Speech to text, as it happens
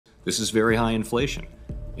this is very high inflation,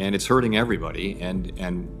 and it's hurting everybody,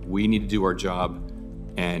 and we need to do our job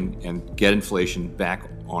and get inflation back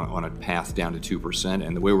on a path down to 2%.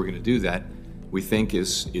 And the way we're going to do that, we think,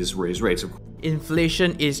 is raise rates.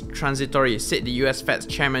 Inflation is transitory, said the US Fed's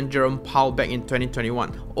Chairman Jerome Powell back in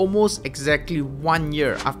 2021, almost exactly 1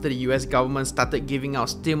 year after the US government started giving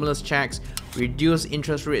out stimulus checks, reduced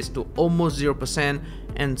interest rates to almost 0%,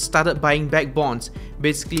 and started buying back bonds,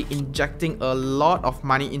 basically injecting a lot of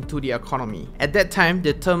money into the economy. At that time,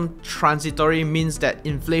 the term transitory means that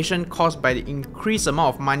inflation caused by the increased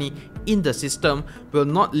amount of money in the system will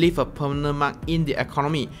not leave a permanent mark in the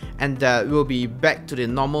economy, and that will be back to the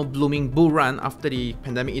normal blooming bull run after the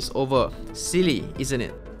pandemic is over. Silly, isn't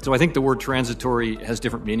it? So I think the word transitory has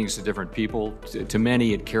different meanings to different people. To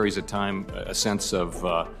many, it carries a sense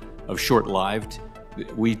of short-lived.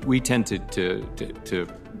 We tend to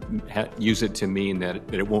use it to mean that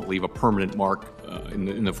it won't leave a permanent mark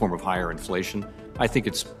in the form of higher inflation. I think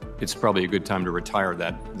it's probably a good time to retire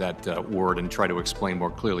that word and try to explain more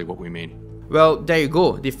clearly what we mean. Well, there you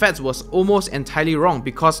go. The Fed was almost entirely wrong,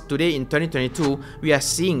 because today in 2022, we are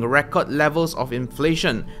seeing record levels of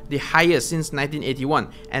inflation, the highest since 1981.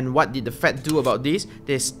 And what did the Fed do about this?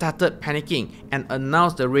 They started panicking and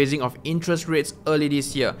announced the raising of interest rates early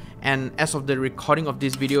this year. And as of the recording of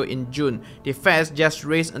this video in June, the Fed just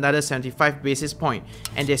raised another 75 basis points,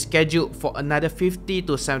 and they're scheduled for another 50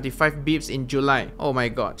 to 75 bips in July. Oh my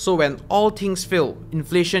god. So when all things fail,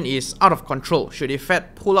 inflation is out of control, should the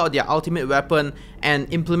Fed pull out their ultimate weapon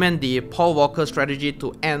and implement the Paul Volcker strategy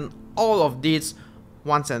to end all of this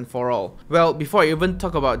once and for all? Well, before I even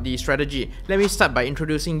talk about the strategy, let me start by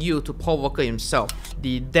introducing you to Paul Volcker himself,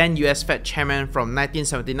 the then US Fed chairman from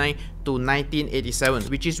 1979 to 1987,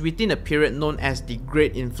 which is within a period known as the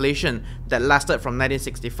Great Inflation that lasted from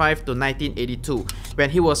 1965 to 1982. When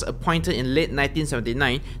he was appointed in late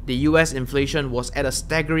 1979, the US inflation was at a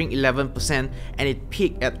staggering 11%, and it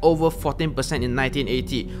peaked at over 14% in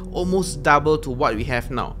 1980, almost double to what we have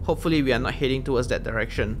now. Hopefully we are not heading towards that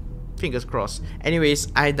direction. Fingers crossed. Anyways,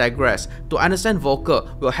 I digress. To understand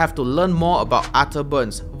Volcker, we'll have to learn more about Arthur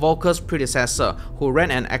Burns, Volcker's predecessor, who ran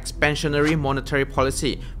an expansionary monetary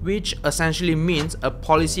policy, which essentially means a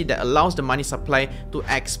policy that allows the money supply to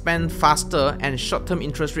expand faster and short-term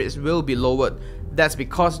interest rates will be lowered. That's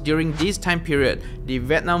because during this time period, the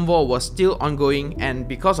Vietnam War was still ongoing, and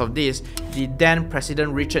because of this, the then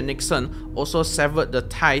President Richard Nixon also severed the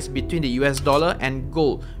ties between the US dollar and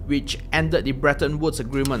gold, which ended the Bretton Woods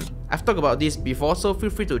Agreement. I've talked about this before, so feel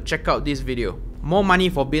free to check out this video. More money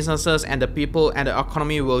for businesses and the people, and the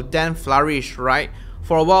economy will then flourish, right?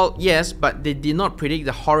 For a while, yes, but they did not predict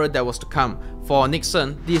the horror that was to come. For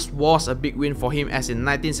Nixon, this was a big win for him, as in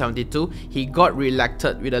 1972, he got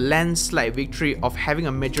re-elected with a landslide victory of having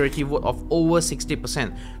a majority vote of over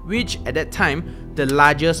 60%, which at that time, the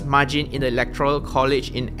largest margin in the Electoral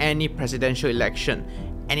College in any presidential election.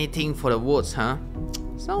 Anything for the votes, huh?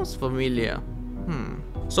 Sounds familiar.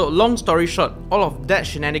 So long story short, all of that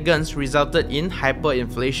shenanigans resulted in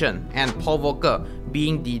hyperinflation, and Paul Volcker,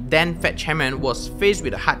 being the then Fed chairman, was faced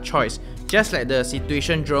with a hard choice, just like the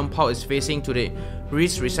situation Jerome Powell is facing today: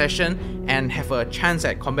 risk recession and have a chance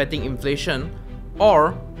at combating inflation,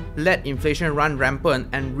 or let inflation run rampant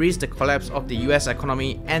and risk the collapse of the US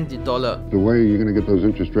economy and the dollar. The way you're going to get those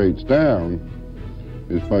interest rates down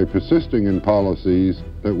is by persisting in policies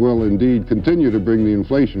that will indeed continue to bring the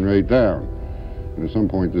inflation rate down. And at some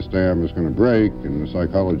point this dam is going to break and the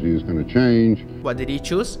psychology is going to change. What did he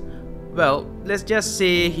choose? Well, let's just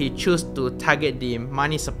say he chose to target the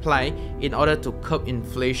money supply in order to curb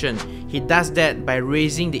inflation. He does that by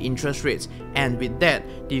raising the interest rates, and with that,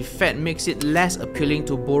 the Fed makes it less appealing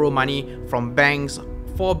to borrow money from banks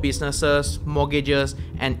for businesses, mortgages,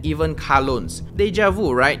 and even car loans. Deja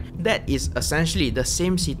vu, right? That is essentially the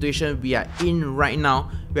same situation we are in right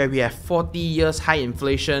now, where we have 40 years high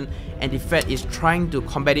inflation, and the Fed is trying to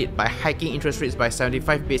combat it by hiking interest rates by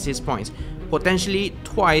 75 basis points, potentially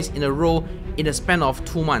twice in a row in the span of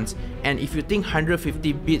 2 months. And if you think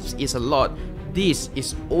 150 bits is a lot, this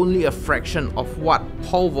is only a fraction of what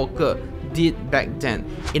Paul Volcker did back then.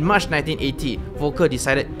 In March 1980, Volcker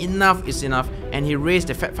decided enough is enough, and he raised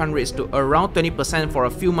the Fed fund rates to around 20% for a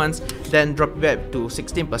few months, then dropped it back to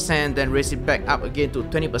 16%, then raised it back up again to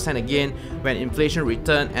 20% again when inflation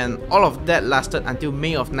returned, and all of that lasted until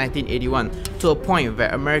May of 1981, to a point where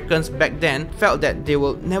Americans back then felt that they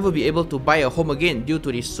will never be able to buy a home again due to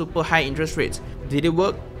the super high interest rates. Did it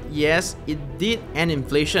work? Yes, it did end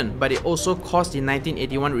inflation, but it also caused the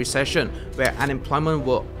 1981 recession, where unemployment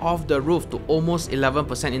were off the roof to almost 11%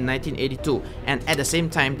 in 1982, and at the same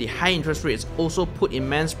time, the high interest rates also put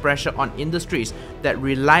immense pressure on industries that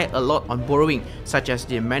rely a lot on borrowing, such as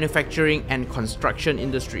the manufacturing and construction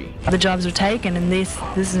industry. The jobs are taken, and this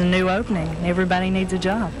is a new opening. Everybody needs a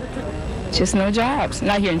job. Just no jobs.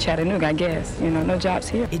 Not here in Chattanooga, I guess. No jobs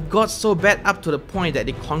here. It got so bad up to the point that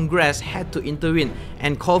the Congress had to intervene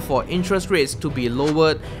and call for interest rates to be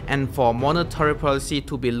lowered and for monetary policy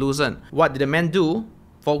to be loosened. What did the man do?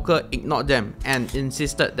 Volcker ignored them and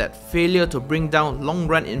insisted that failure to bring down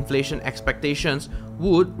long-run inflation expectations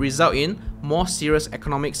would result in more serious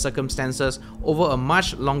economic circumstances over a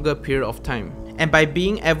much longer period of time. And by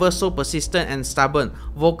being ever so persistent and stubborn,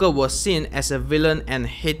 Volcker was seen as a villain and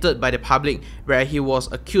hated by the public, where he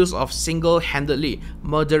was accused of single-handedly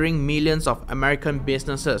murdering millions of American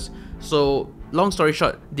businesses. So, long story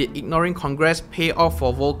short, did ignoring Congress pay off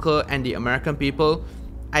for Volcker and the American people?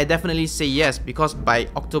 I definitely say yes, because by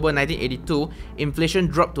October 1982, inflation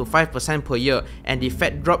dropped to 5% per year and the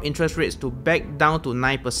Fed dropped interest rates to back down to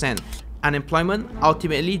 9%. Unemployment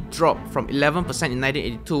ultimately dropped from 11% in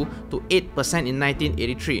 1982 to 8% in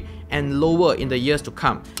 1983 and lower in the years to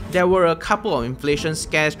come. There were a couple of inflation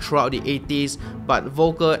scares throughout the 80s, but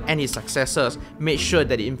Volcker and his successors made sure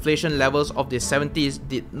that the inflation levels of the 70s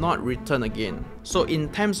did not return again. So in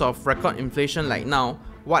times of record inflation like now,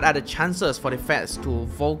 what are the chances for the Feds to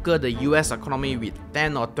Volcker the US economy with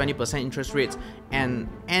 10 or 20% interest rates and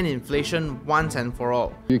end inflation once and for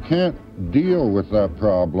all? You can't deal with that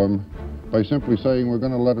problem by simply saying we're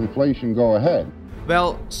going to let inflation go ahead.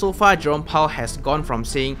 Well, so far Jerome Powell has gone from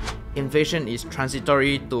saying inflation is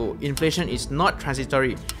transitory to inflation is not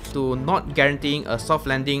transitory to not guaranteeing a soft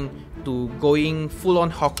landing to going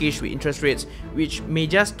full-on hawkish with interest rates, which may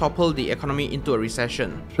just topple the economy into a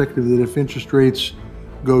recession. Perspective that if interest rates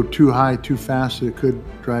go too high too fast, it could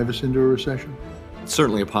drive us into a recession? It's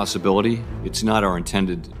certainly a possibility. It's not our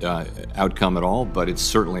intended outcome at all, but it's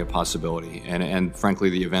certainly a possibility. And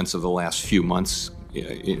frankly, the events of the last few months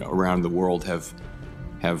around the world have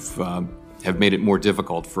made it more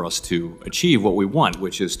difficult for us to achieve what we want,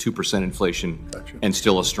 which is 2% inflation and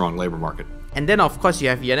still a strong labor market. And then of course you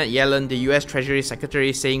have Janet Yellen, the US Treasury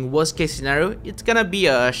Secretary, saying worst case scenario, it's gonna be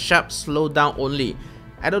a sharp slowdown only.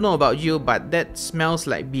 I don't know about you, but that smells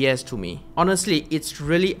like BS to me. Honestly, it's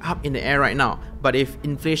really up in the air right now, but if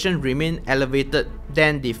inflation remains elevated,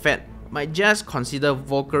 then the Fed might just consider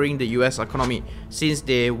Volckering the US economy, since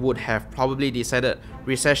they would have probably decided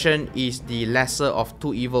recession is the lesser of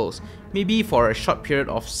two evils. Maybe for a short period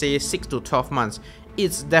of say 6 to 12 months,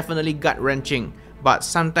 it's definitely gut-wrenching, but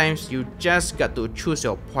sometimes you just got to choose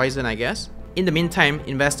your poison, I guess. In the meantime,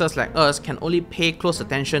 investors like us can only pay close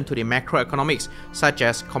attention to the macroeconomics, such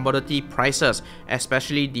as commodity prices,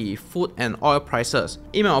 especially the food and oil prices.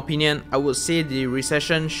 In my opinion, I would say the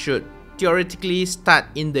recession should theoretically start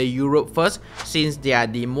in the Europe first, since they are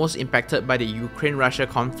the most impacted by the Ukraine-Russia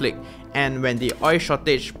conflict. And when the oil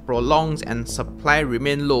shortage prolongs and supply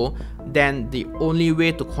remain low, then the only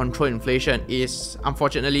way to control inflation is,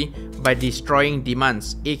 unfortunately, by destroying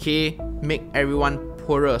demands, aka make everyone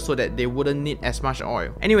poorer so that they wouldn't need as much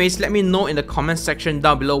oil. Anyways, let me know in the comment section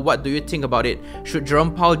down below, what do you think about it? Should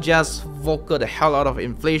Jerome Powell just Volcker the hell out of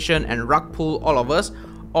inflation and rug pull all of us?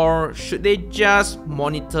 Or should they just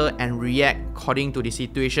monitor and react according to the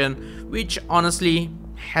situation, which honestly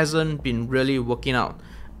hasn't been really working out?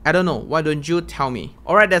 I don't know, why don't you tell me?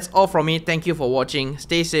 Alright, that's all from me. Thank you for watching.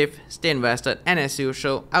 Stay safe, stay invested, and as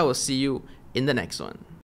usual, I will see you in the next one.